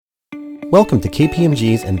Welcome to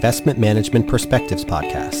KPMG's Investment Management Perspectives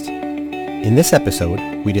podcast. In this episode,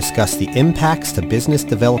 we discuss the impacts to business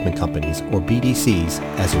development companies, or BDCs,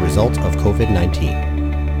 as a result of COVID-19.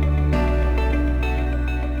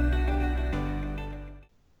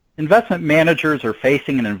 Investment managers are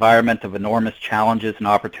facing an environment of enormous challenges and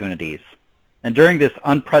opportunities. And during this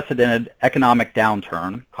unprecedented economic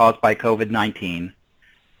downturn caused by COVID-19,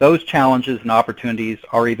 those challenges and opportunities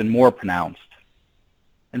are even more pronounced.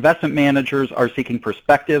 Investment managers are seeking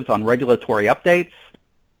perspectives on regulatory updates,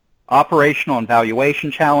 operational and valuation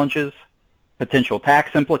challenges, potential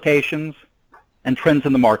tax implications, and trends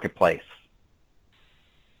in the marketplace.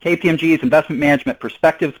 KPMG's Investment Management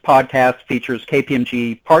Perspectives podcast features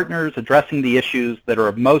KPMG partners addressing the issues that are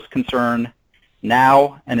of most concern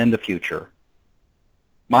now and in the future.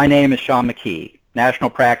 My name is Sean McKee, National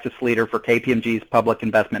Practice Leader for KPMG's Public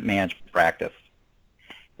Investment Management Practice,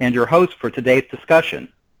 and your host for today's discussion.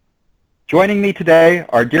 Joining me today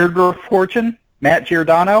are Deirdre Fortune, Matt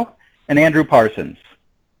Giordano, and Andrew Parsons.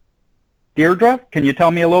 Deirdre, can you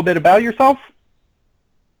tell me a little bit about yourself?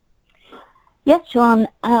 Yes, Sean.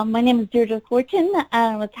 My name is Deirdre Fortune.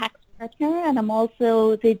 I'm a tax partner, and I'm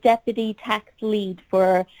also the Deputy Tax Lead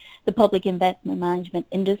for the Public Investment Management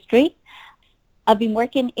industry. I've been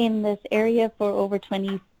working in this area for over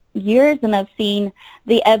 20 years, and I've seen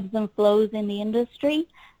the ebbs and flows in the industry.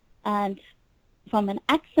 And from an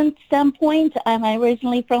accent standpoint, I'm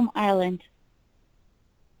originally from Ireland.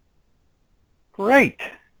 Great.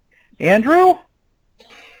 Andrew?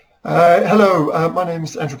 Hello, my name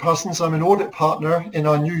is Andrew Parsons. I'm an audit partner in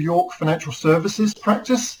our New York financial services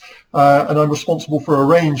practice, and I'm responsible for a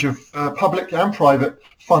range of public and private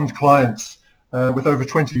fund clients with over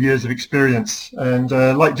 20 years of experience. And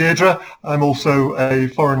like Deirdre, I'm also a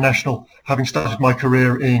foreign national, having started my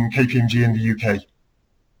career in KPMG in the UK.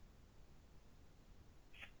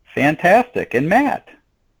 Fantastic. And Matt?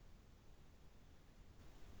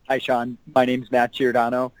 Hi, Sean. My name is Matt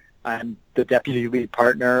Giordano. I'm the Deputy Lead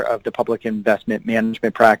Partner of the Public Investment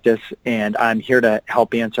Management Practice, and I'm here to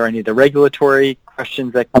help answer any of the regulatory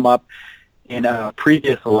questions that come up. In a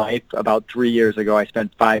previous life, about 3 years ago, I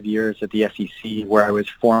spent 5 years at the SEC, where I was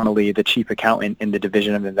formerly the Chief Accountant in the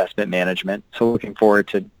Division of Investment Management. So looking forward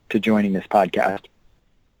to joining this podcast.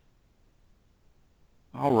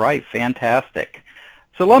 All right, fantastic.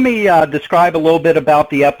 So let me describe a little bit about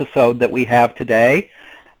the episode that we have today.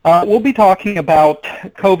 We'll be talking about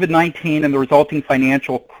COVID-19 and the resulting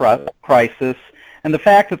financial crisis and the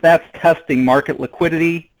fact that that's testing market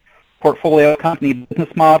liquidity, portfolio company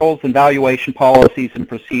business models, and valuation policies and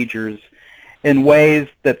procedures in ways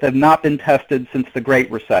that have not been tested since the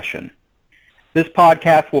Great Recession. This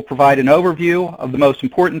podcast will provide an overview of the most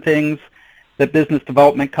important things that business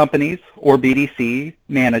development companies, or BDC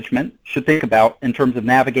management, should think about in terms of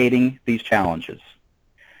navigating these challenges.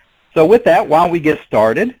 So with that, why don't we get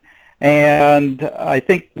started? And I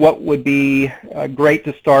think what would be great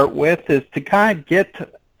to start with is to kind of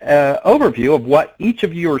get an overview of what each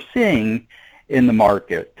of you are seeing in the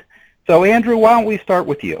market. So Andrew, why don't we start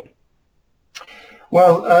with you?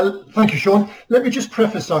 Well, thank you, Sean. Let me just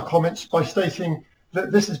preface our comments by stating that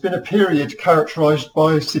this has been a period characterized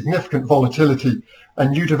by significant volatility,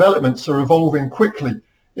 and new developments are evolving quickly,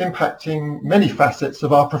 impacting many facets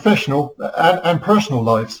of our professional and personal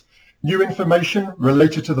lives. New information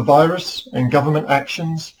related to the virus and government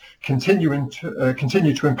actions continue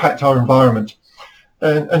to impact our environment.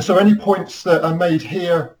 And so any points that are made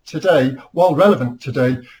here today, while relevant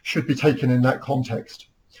today, should be taken in that context.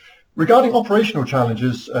 Regarding operational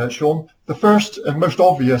challenges, Sean, the first and most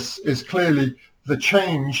obvious is clearly the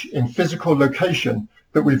change in physical location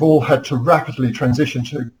that we've all had to rapidly transition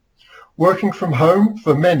to. Working from home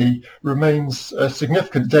for many remains a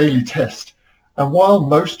significant daily test. And while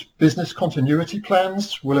most business continuity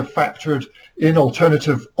plans will have factored in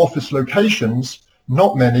alternative office locations,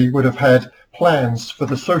 not many would have had plans for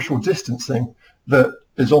the social distancing that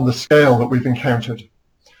is on the scale that we've encountered.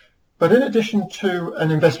 But in addition to an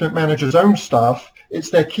investment manager's own staff, it's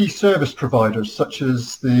their key service providers, such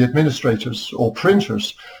as the administrators or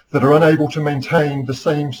printers, that are unable to maintain the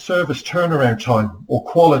same service turnaround time or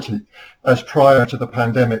quality as prior to the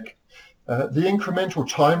pandemic. The incremental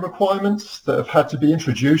time requirements that have had to be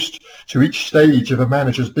introduced to each stage of a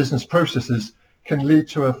manager's business processes can lead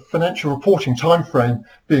to a financial reporting time frame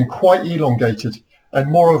being quite elongated, and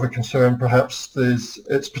more of a concern perhaps is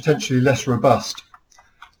it's potentially less robust.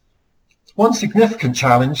 One significant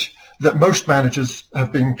challenge that most managers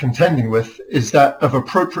have been contending with is that of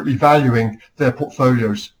appropriately valuing their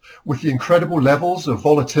portfolios. With the incredible levels of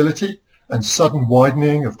volatility and sudden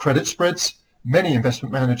widening of credit spreads, many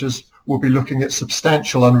investment managers will be looking at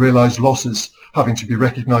substantial unrealized losses having to be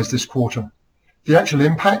recognized this quarter. The actual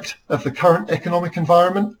impact of the current economic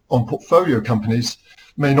environment on portfolio companies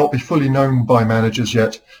may not be fully known by managers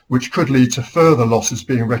yet, which could lead to further losses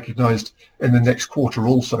being recognized in the next quarter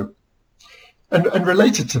also. And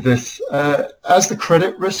related to this, as the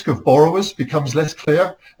credit risk of borrowers becomes less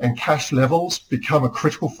clear and cash levels become a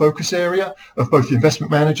critical focus area of both the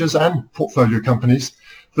investment managers and portfolio companies,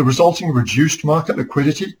 the resulting reduced market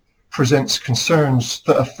liquidity presents concerns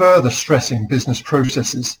that are further stressing business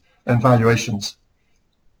processes and valuations.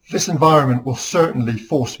 This environment will certainly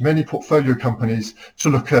force many portfolio companies to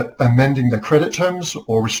look at amending their credit terms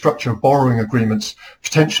or restructure borrowing agreements,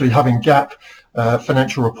 potentially having GAAP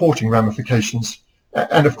financial reporting ramifications,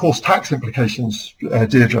 and of course tax implications,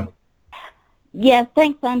 Deirdre. Yes,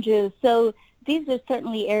 thanks, Andrew. So these are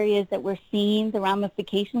certainly areas that we're seeing the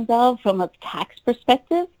ramifications of from a tax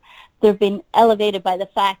perspective. They've been elevated by the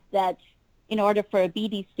fact that in order for a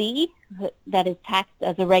BDC that is taxed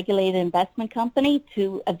as a regulated investment company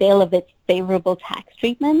to avail of its favorable tax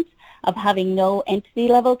treatment of having no entity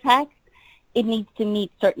level tax, it needs to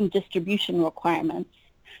meet certain distribution requirements.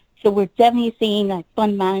 So we're definitely seeing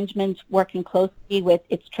fund management working closely with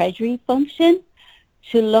its treasury function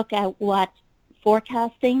to look at what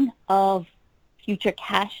forecasting of future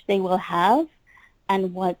cash they will have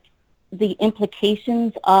and what the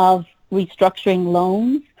implications of restructuring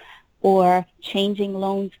loans or changing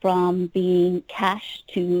loans from being cash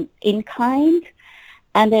to in-kind,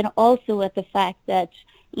 and then also at the fact that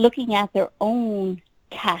looking at their own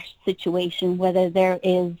cash situation, whether there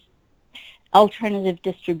is alternative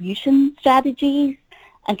distribution strategies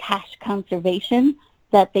and cash conservation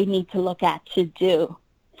that they need to look at to do.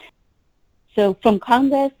 So from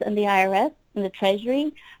Congress and the IRS and the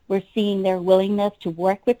Treasury, we're seeing their willingness to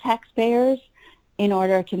work with taxpayers in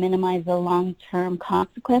order to minimize the long-term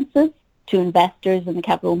consequences to investors in the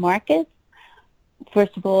capital markets.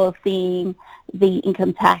 First of all, seeing the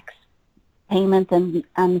income tax payment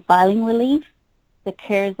and filing relief, the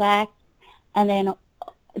CARES Act, and then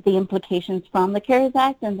the implications from the CARES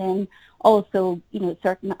Act, and then also,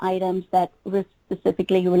 certain items that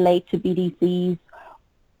specifically relate to BDCs,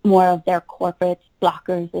 more of their corporate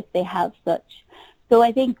blockers if they have such. So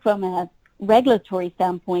I think from a regulatory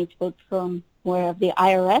standpoint, but from more of the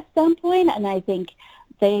IRS standpoint, and I think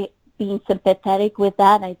they being sympathetic with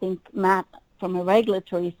that, I think, Matt, from a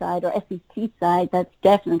regulatory side or SEC side, that's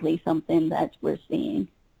definitely something that we're seeing.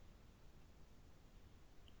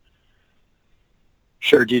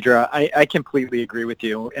 Sure, Deirdre. I completely agree with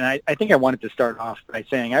you. And I think I wanted to start off by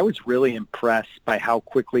saying I was really impressed by how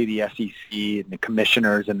quickly the SEC and the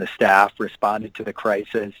commissioners and the staff responded to the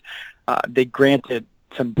crisis. They granted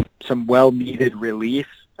some well-needed relief,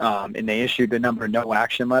 and they issued a number of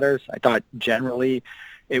no-action letters. I thought generally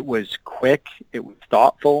it was quick. It was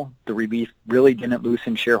thoughtful. The relief really didn't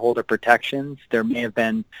loosen shareholder protections. There may have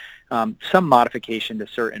been some modification to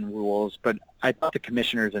certain rules, but I thought the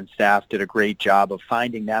commissioners and staff did a great job of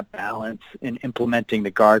finding that balance and implementing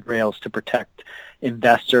the guardrails to protect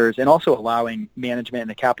investors and also allowing management in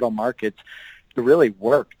the capital markets to really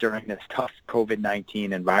work during this tough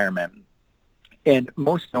COVID-19 environment. And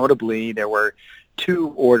most notably, there were two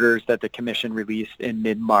orders that the commission released in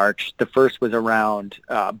mid-March. The first was around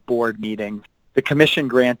board meetings. The commission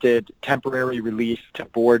granted temporary relief to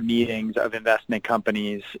board meetings of investment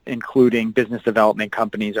companies, including business development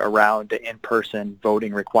companies, around the in-person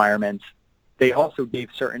voting requirements. They also gave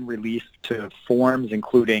certain relief to forms,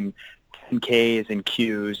 including 10Ks and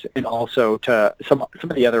Qs, and also to some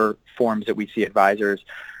of the other forms that we see advisors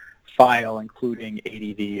file, including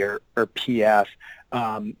ADV or PF.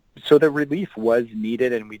 So the relief was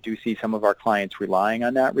needed, and we do see some of our clients relying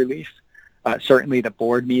on that relief. Certainly the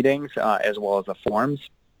board meetings as well as the forms.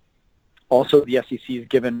 Also, the SEC has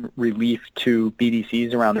given relief to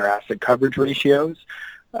BDCs around their asset coverage ratios.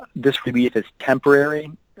 This relief is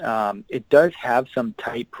temporary. It does have some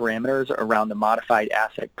tight parameters around the modified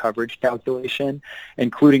asset coverage calculation,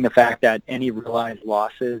 including the fact that any realized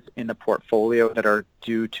losses in the portfolio that are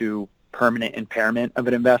due to permanent impairment of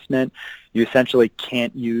an investment, you essentially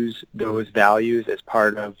can't use those values as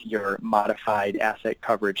part of your modified asset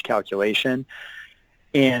coverage calculation.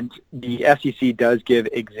 And the SEC does give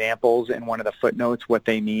examples in one of the footnotes what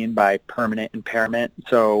they mean by permanent impairment.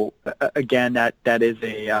 So again, that is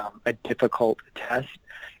a difficult test.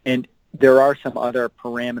 And there are some other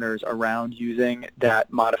parameters around using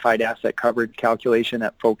that modified asset coverage calculation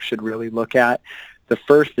that folks should really look at. The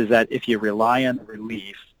first is that if you rely on the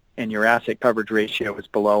relief and your asset coverage ratio is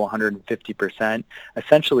below 150%,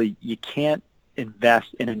 essentially you can't invest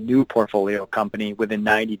in a new portfolio company within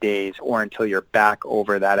 90 days or until you're back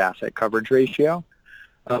over that asset coverage ratio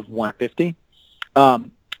of 150.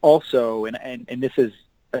 Also, and this is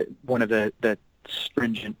one of the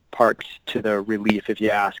stringent parts to the relief, if you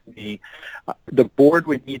ask me, the board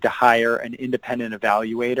would need to hire an independent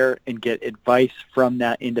evaluator and get advice from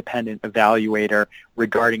that independent evaluator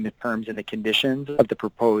regarding the terms and the conditions of the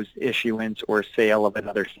proposed issuance or sale of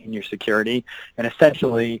another senior security. And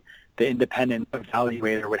essentially, the independent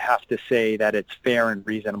evaluator would have to say that it's fair and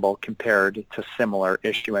reasonable compared to similar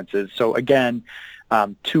issuances. So again,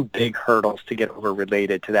 two big hurdles to get over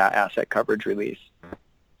related to that asset coverage release.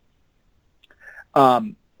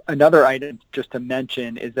 Another item just to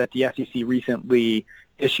mention is that the SEC recently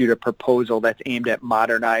issued a proposal that's aimed at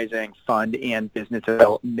modernizing fund and business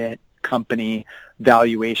development company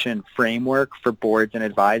valuation framework for boards and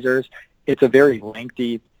advisors. It's a very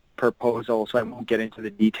lengthy proposal, so I won't get into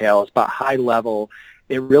the details, but high level,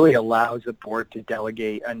 it really allows the board to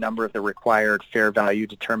delegate a number of the required fair value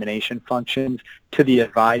determination functions to the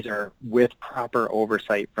advisor with proper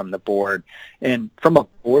oversight from the board. And from a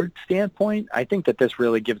board standpoint, I think that this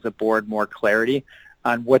really gives the board more clarity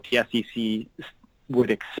on what the SEC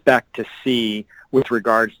would expect to see with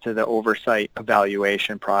regards to the oversight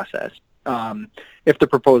evaluation process. If the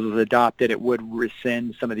proposal is adopted, it would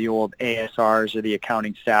rescind some of the old ASRs or the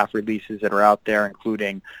accounting staff releases that are out there,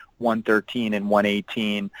 including 113 and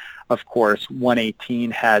 118. Of course,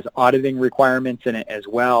 118 has auditing requirements in it as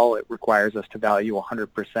well. It requires us to value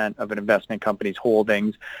 100% of an investment company's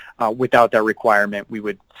holdings. Without that requirement, we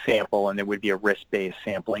would sample, and it would be a risk-based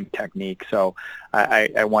sampling technique. So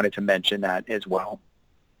I wanted to mention that as well.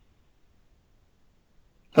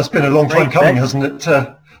 That's been a long time coming, hasn't it?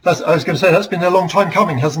 I was going to say, that's been a long time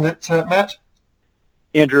coming, hasn't it, Matt?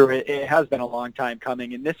 Andrew, it has been a long time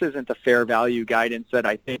coming, and this isn't the fair value guidance that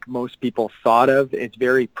I think most people thought of. It's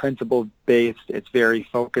very principle-based. It's very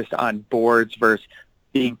focused on boards versus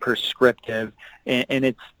being prescriptive,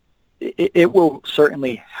 and it will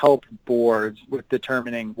certainly help boards with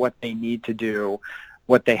determining what they need to do,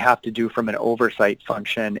 what they have to do from an oversight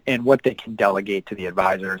function, and what they can delegate to the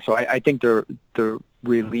advisor. So I think the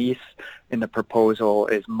release in the proposal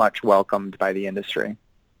is much welcomed by the industry.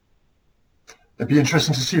 It'd be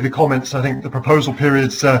interesting to see the comments. I think the proposal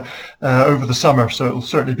period's over the summer, so it'll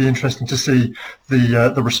certainly be interesting to see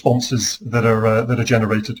the responses that are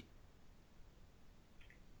generated.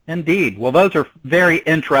 Indeed. Well, those are very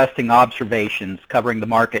interesting observations covering the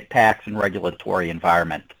market, tax, and regulatory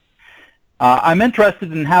environment. I'm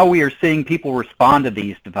interested in how we are seeing people respond to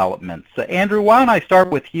these developments. Andrew, why don't I start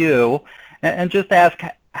with you and just ask,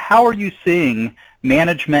 how are you seeing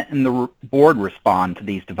management and the board respond to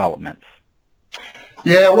these developments?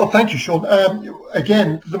 Yeah, well, thank you, Sean.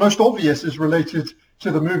 Again, the most obvious is related to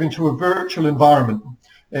the moving to a virtual environment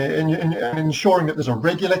and ensuring that there's a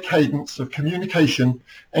regular cadence of communication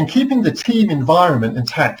and keeping the team environment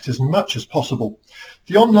intact as much as possible.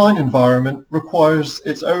 The online environment requires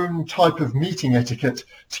its own type of meeting etiquette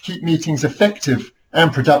to keep meetings effective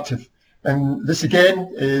and productive. And this,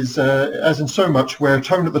 again, is, as in so much, where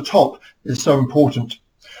tone at the top is so important.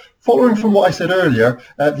 Following from what I said earlier,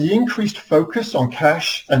 the increased focus on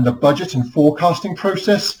cash and the budget and forecasting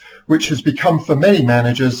process, which has become for many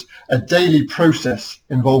managers a daily process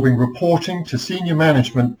involving reporting to senior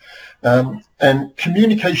management, and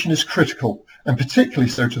communication is critical, and particularly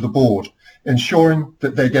so to the board, ensuring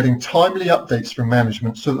that they're getting timely updates from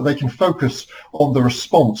management so that they can focus on the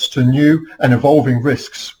response to new and evolving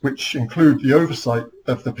risks, which include the oversight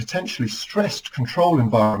of the potentially stressed control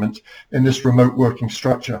environment in this remote working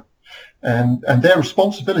structure. And their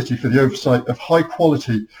responsibility for the oversight of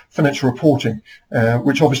high-quality financial reporting,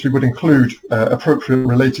 which obviously would include appropriate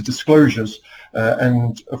related disclosures,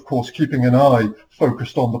 and, of course, keeping an eye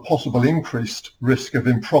focused on the possible increased risk of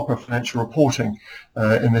improper financial reporting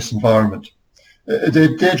in this environment.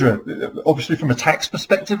 Deirdre, obviously from a tax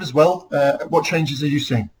perspective as well, what changes are you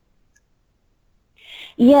seeing?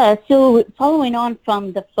 Yeah, so following on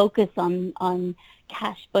from the focus on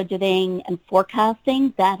cash budgeting and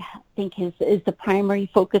forecasting, that I think is the primary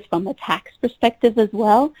focus from a tax perspective as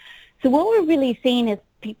well. So what we're really seeing is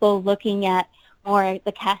people looking at more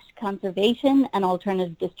the cash conservation and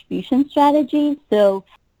alternative distribution strategies. So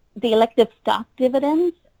the elective stock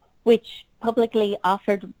dividends, which publicly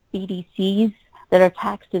offered BDCs that are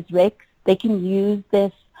taxed as RICs, they can use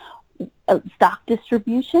this stock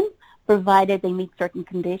distribution provided they meet certain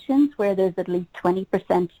conditions where there's at least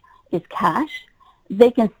 20% is cash. They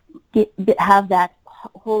can have that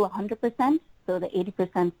whole 100%, so the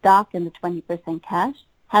 80% stock and the 20% cash,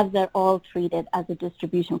 have that all treated as a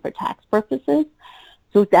distribution for tax purposes.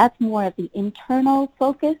 So that's more of the internal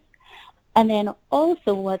focus. And then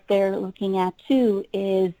also what they're looking at too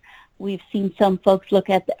is we've seen some folks look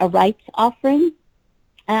at a rights offering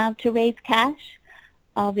to raise cash.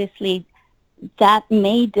 Obviously, that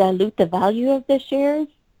may dilute the value of the shares,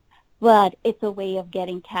 but it's a way of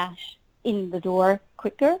getting cash in the door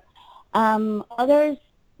quicker. Others,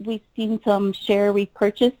 we've seen some share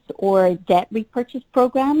repurchase or debt repurchase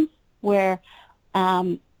programs where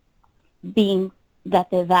being that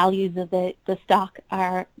the values of the stock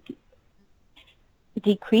are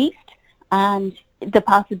decreased, and the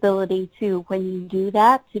possibility to, when you do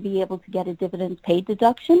that, to be able to get a dividends paid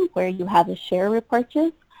deduction where you have a share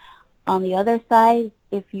repurchase. On the other side,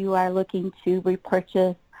 if you are looking to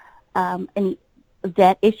repurchase any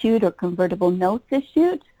debt issued or convertible notes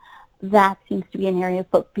issued, that seems to be an area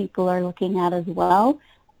that people are looking at as well.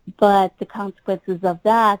 But the consequences of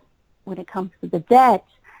that, when it comes to the debt,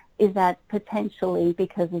 is that potentially,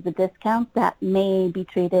 because of the discount, that may be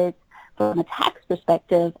treated from a tax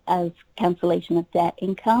perspective as cancellation of debt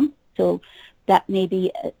income. So that may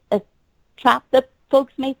be a trap that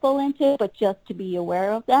folks may fall into, but just to be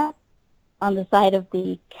aware of that. On the side of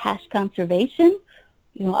the cash conservation,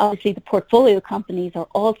 obviously the portfolio companies are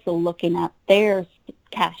also looking at their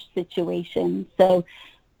cash situation. So,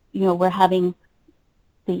 we're having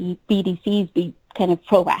the BDCs be kind of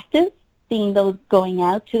proactive, seeing those going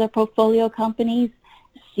out to the portfolio companies,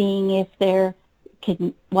 seeing if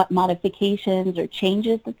what modifications or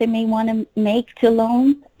changes that they may want to make to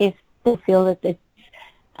loans if they feel that it's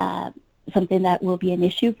something that will be an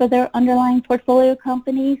issue for their underlying portfolio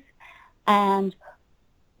companies. And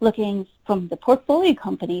looking from the portfolio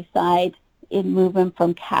company side in moving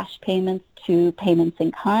from cash payments to payments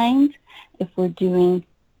in kind, if we're doing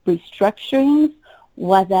restructurings,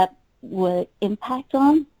 what that would impact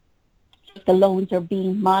on, if the loans are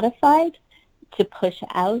being modified to push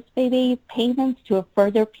out maybe payments to a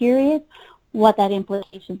further period, what that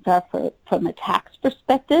implications are from a tax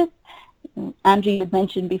perspective. Andrew, you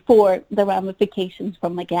mentioned before the ramifications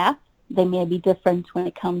from the GAAP. They may be different when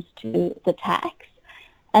it comes to the tax.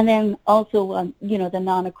 And then also, the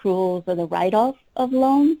non-accruals or the write-off of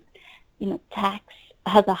loans. Tax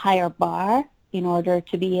has a higher bar in order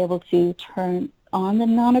to be able to turn on the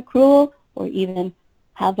non-accrual or even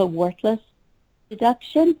have a worthless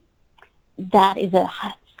deduction. That is a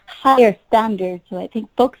higher standard. So I think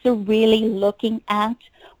folks are really looking at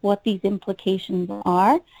what these implications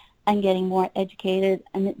are and getting more educated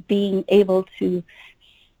and being able to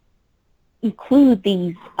include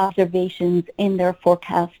these observations in their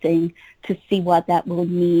forecasting to see what that will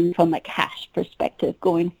mean from a cash perspective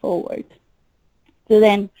going forward. So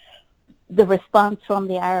then the response from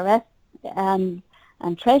the IRS and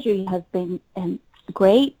Treasury has been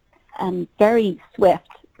great and very swift,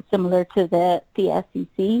 similar to the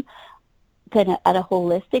SEC, kind of at a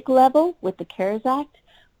holistic level with the CARES Act.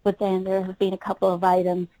 But then there have been a couple of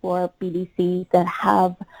items for BDCs that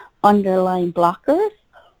have underlying blockers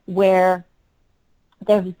where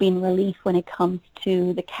there has been relief when it comes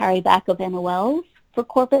to the carryback of NOLs for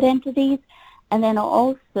corporate entities, and then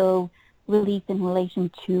also relief in relation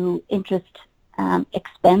to interest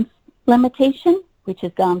expense limitation, which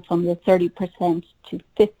has gone from the 30% to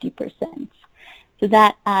 50%. So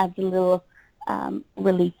that adds a little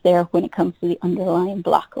relief there when it comes to the underlying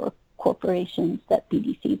blocker corporations that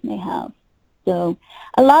BDCs may have. So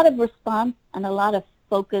a lot of response and a lot of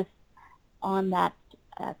focus on that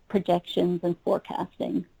projections and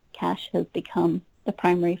forecasting. Cash has become the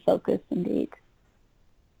primary focus indeed.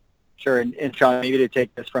 Sure, and Sean, maybe to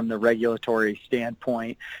take this from the regulatory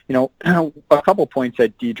standpoint, a couple points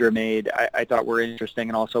that Deidre made I thought were interesting,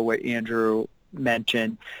 and also what Andrew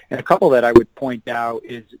mentioned, and a couple that I would point out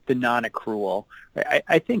is the non-accrual.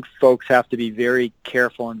 I think folks have to be very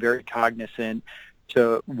careful and very cognizant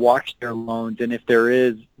to watch their loans, and if there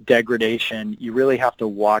is degradation, you really have to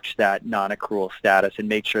watch that non-accrual status and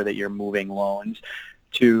make sure that you're moving loans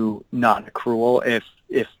to non-accrual if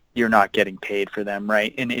you're not getting paid for them,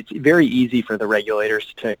 right? And it's very easy for the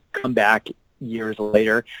regulators to come back years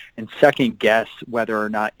later and second guess whether or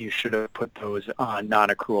not you should have put those on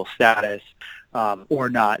non-accrual status or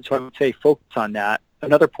not. So I would say focus on that.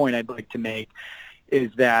 Another point I'd like to make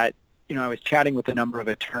is that I was chatting with a number of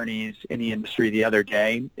attorneys in the industry the other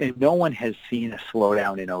day, and no one has seen a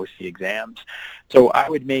slowdown in OC exams. So I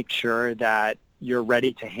would make sure that you're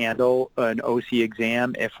ready to handle an OC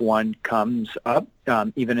exam if one comes up,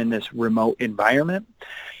 even in this remote environment.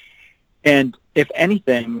 And if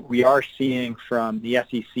anything, we are seeing from the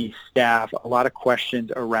SEC staff a lot of questions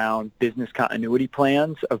around business continuity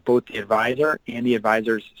plans of both the advisor and the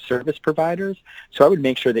advisor's service providers. So I would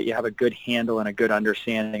make sure that you have a good handle and a good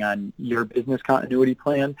understanding on your business continuity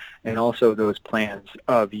plan, and also those plans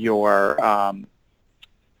of your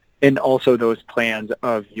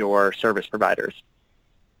service providers.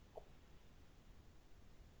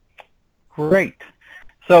 Great.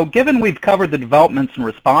 So given we've covered the developments and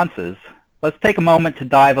responses, let's take a moment to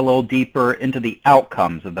dive a little deeper into the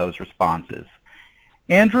outcomes of those responses.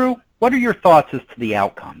 Andrew, what are your thoughts as to the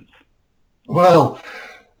outcomes? Well,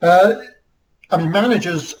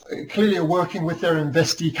 managers clearly are working with their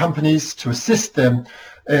investee companies to assist them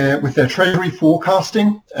with their treasury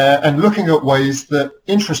forecasting and looking at ways that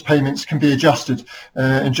interest payments can be adjusted.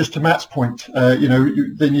 And just to Matt's point,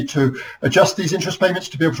 they need to adjust these interest payments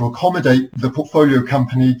to be able to accommodate the portfolio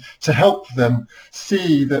company to help them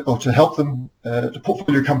see that, or to help them, the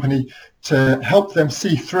portfolio company to help them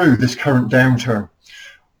see through this current downturn.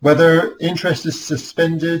 Whether interest is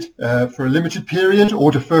suspended for a limited period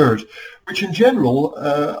or deferred, which in general,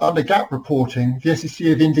 under GAAP reporting, the SEC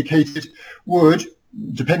have indicated would,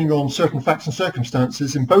 depending on certain facts and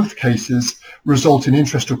circumstances, in both cases, result in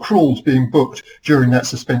interest accruals being booked during that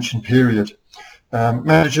suspension period.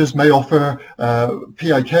 Managers may offer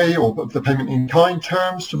PIK or the payment in kind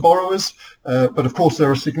terms to borrowers, but of course there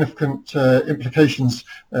are significant implications,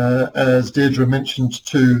 as Deirdre mentioned,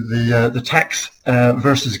 to the tax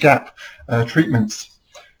versus GAAP treatments.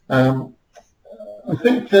 I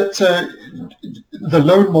think that the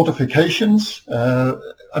loan modifications,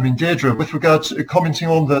 Deirdre, with regards to commenting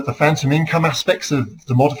on the phantom income aspects of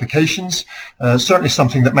the modifications, certainly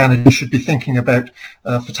something that managers should be thinking about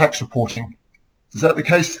for tax reporting. Is that the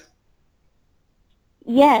case?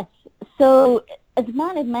 Yes. So as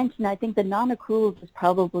Matt had mentioned, I think the non-accruals is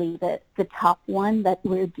probably the top one that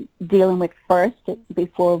we're dealing with first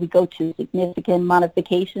before we go to significant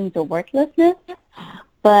modifications or worthlessness.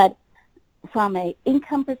 But from an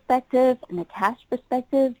income perspective and a cash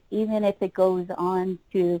perspective, even if it goes on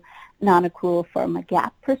to non-accrual from a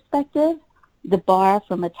GAAP perspective, the bar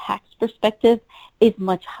from a tax perspective is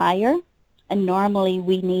much higher. And normally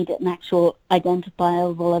we need an actual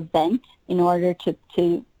identifiable event in order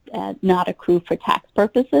to not accrue for tax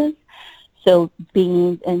purposes. So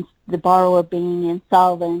the borrower being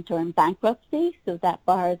insolvent or in bankruptcy, so that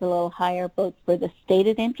bar is a little higher both for the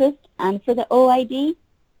stated interest and for the OID.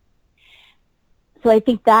 So I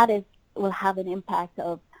think that will have an impact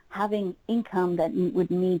of having income that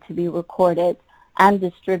would need to be recorded and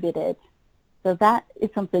distributed. So that is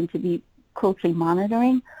something to be closely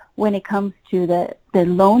monitoring. When it comes to the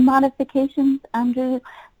loan modifications, Andrew,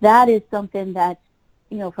 that is something that,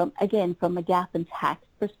 from a GAAP and tax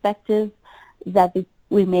perspective, that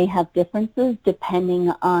we may have differences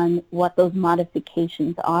depending on what those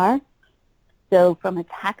modifications are. So from a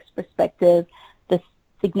tax perspective, the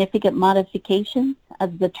significant modifications, as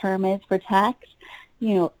the term is for tax,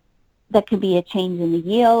 that could be a change in the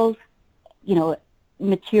yield,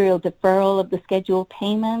 material deferral of the scheduled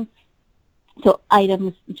payments, so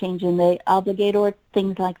items changing the obligator,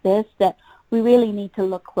 things like this, that we really need to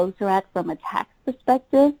look closer at from a tax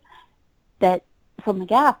perspective. That from the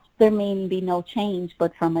GAAP, there may be no change,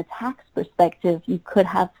 but from a tax perspective, you could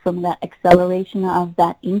have some of that acceleration of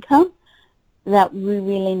that income that we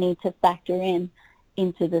really need to factor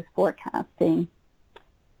into this forecasting.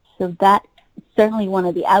 So that's certainly one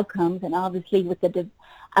of the outcomes, and obviously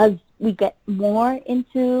as we get more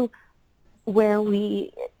into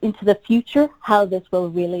into the future, how this will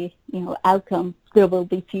really, there will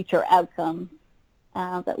be future outcomes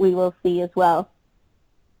that we will see as well.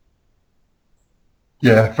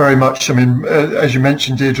 Yeah, very much. As you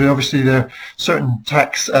mentioned, Deirdre, obviously there are certain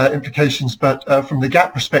tax implications, but from the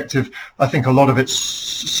GAAP perspective, I think a lot of it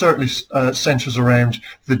certainly centers around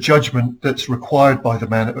the judgment that's required by the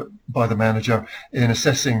manager in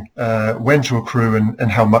assessing when to accrue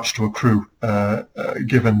and how much to accrue,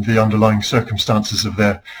 given the underlying circumstances of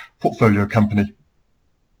their portfolio company.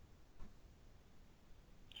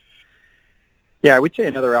 Yeah, I would say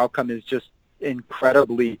another outcome is just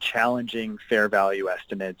incredibly challenging fair value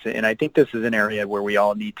estimates. And I think this is an area where we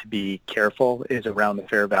all need to be careful, is around the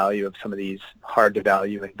fair value of some of these hard to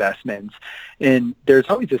value investments. And there's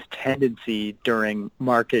always this tendency during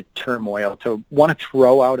market turmoil to want to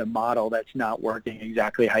throw out a model that's not working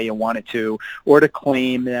exactly how you want it to, or to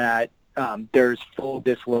claim that there's full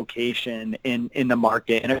dislocation in the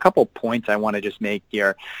market. And a couple points I want to just make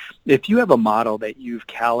here. If you have a model that you've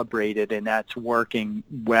calibrated and that's working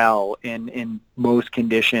well in most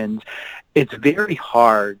conditions, it's very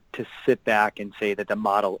hard to sit back and say that the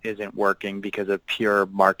model isn't working because of pure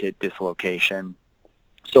market dislocation.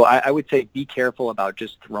 So I would say be careful about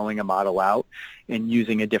just throwing a model out and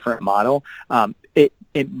using a different model.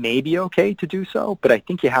 It may be okay to do so, but I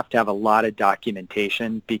think you have to have a lot of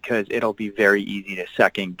documentation because it'll be very easy to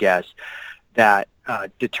second guess that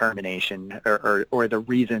determination or the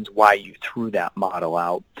reasons why you threw that model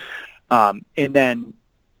out. And then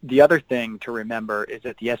the other thing to remember is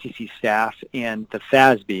that the SEC staff and the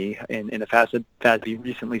FASB, and the FASB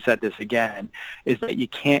recently said this again, is that you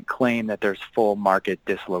can't claim that there's full market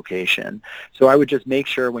dislocation. So I would just make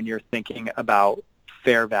sure when you're thinking about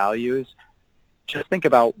fair values, just think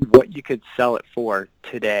about what you could sell it for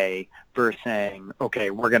today versus saying, okay,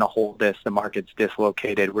 we're going to hold this, the market's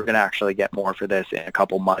dislocated, we're going to actually get more for this in a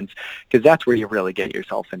couple months, because that's where you really get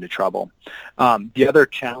yourself into trouble. The other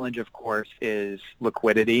challenge, of course, is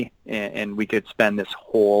liquidity, and we could spend this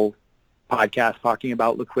whole podcast talking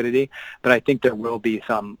about liquidity, but I think there will be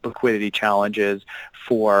some liquidity challenges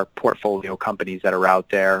for portfolio companies that are out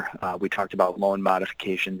there. We talked about loan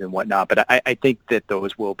modifications and whatnot, but I think that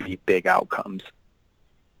those will be big outcomes.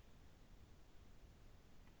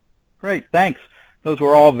 Great, thanks. Those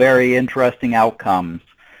were all very interesting outcomes.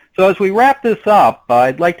 So as we wrap this up,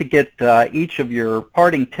 I'd like to get each of your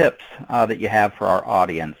parting tips that you have for our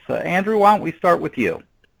audience. Andrew, why don't we start with you?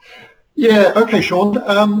 Yeah, okay,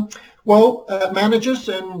 Sean. Managers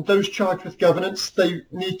and those charged with governance, they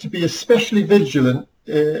need to be especially vigilant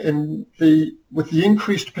with the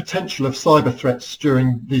increased potential of cyber threats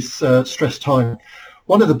during this stress time.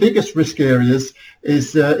 One of the biggest risk areas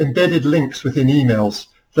is embedded links within emails.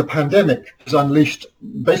 The pandemic has unleashed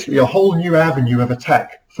basically a whole new avenue of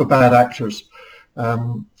attack for bad actors.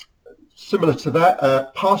 Similar to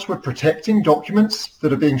that, password protecting documents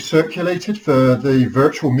that are being circulated for the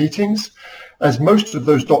virtual meetings, as most of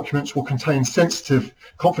those documents will contain sensitive,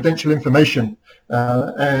 confidential information.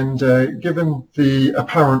 Given the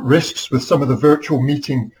apparent risks with some of the virtual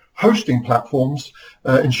meeting hosting platforms,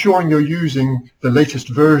 ensuring you're using the latest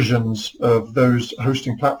versions of those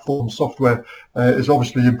hosting platform software is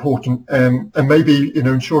obviously important, and maybe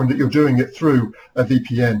ensuring that you're doing it through a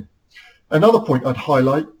VPN. Another point I'd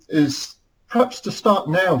highlight is perhaps to start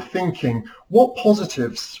now thinking what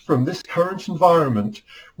positives from this current environment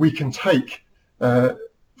we can take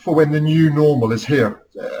for when the new normal is here,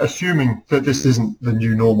 assuming that this isn't the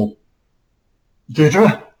new normal.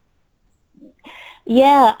 Deirdre?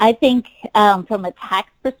 Yeah, I think from a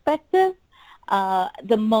tax perspective,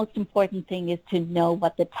 the most important thing is to know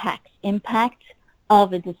what the tax impact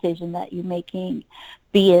of a decision that you're making,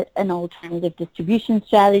 be it an alternative distribution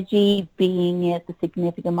strategy, being it the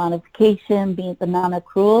significant modification, being it the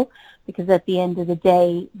non-accrual, because at the end of the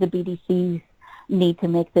day, the BDCs need to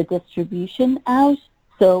make the distribution out.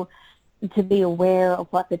 So to be aware of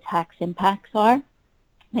what the tax impacts are,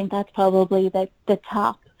 I think that's probably the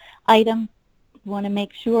top item you want to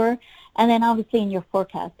make sure. And then obviously in your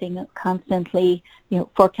forecasting, constantly,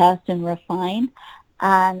 forecast and refine.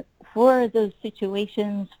 And for those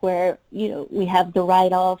situations where, we have the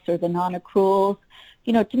write-offs or the non-accruals,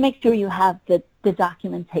 to make sure you have the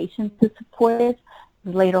documentation to support it.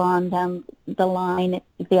 Later on down the line,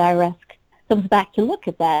 if the IRS comes back to look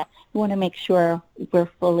at that, you want to make sure we're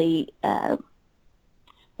fully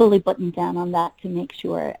buttoned down on that to make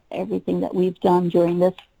sure everything that we've done during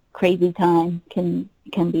this crazy time can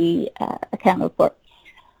be accounted for.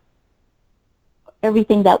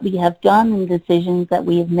 Everything that we have done and decisions that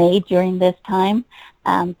we have made during this time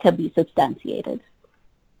can be substantiated.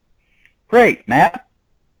 Great. Matt?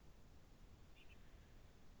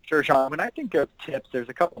 Sure, Sean. When I think of tips, there's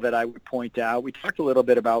a couple that I would point out. We talked a little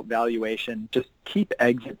bit about valuation. Just keep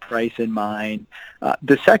exit price in mind.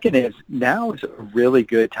 The second is now is a really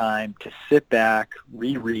good time to sit back,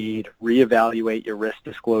 reread, reevaluate your risk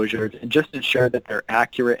disclosures, and just ensure that they're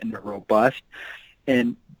accurate and they're robust.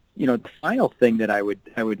 And the final thing that I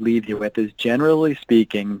would leave you with is, generally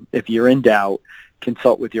speaking, if you're in doubt,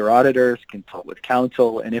 consult with your auditors, consult with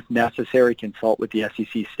counsel, and if necessary, consult with the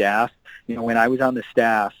SEC staff. When I was on the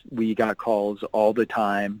staff, we got calls all the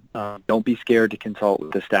time. Don't be scared to consult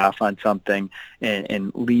with the staff on something,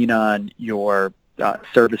 and lean on your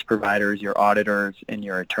service providers, your auditors, and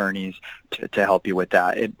your attorneys to help you with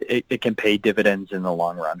that. It can pay dividends in the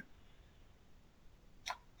long run.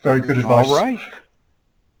 Very good advice.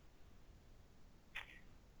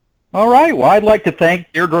 All right. Well, I'd like to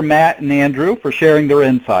thank Deirdre, Matt, and Andrew for sharing their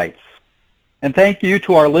insights. And thank you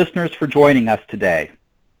to our listeners for joining us today.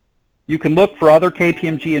 You can look for other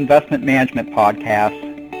KPMG Investment Management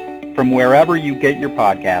podcasts from wherever you get your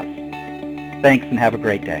podcasts. Thanks and have a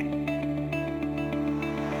great day.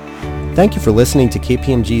 Thank you for listening to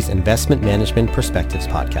KPMG's Investment Management Perspectives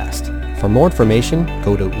podcast. For more information,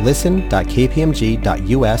 go to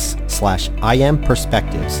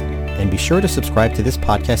listen.kpmg.us/IMperspectives and be sure to subscribe to this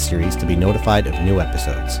podcast series to be notified of new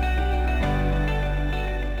episodes.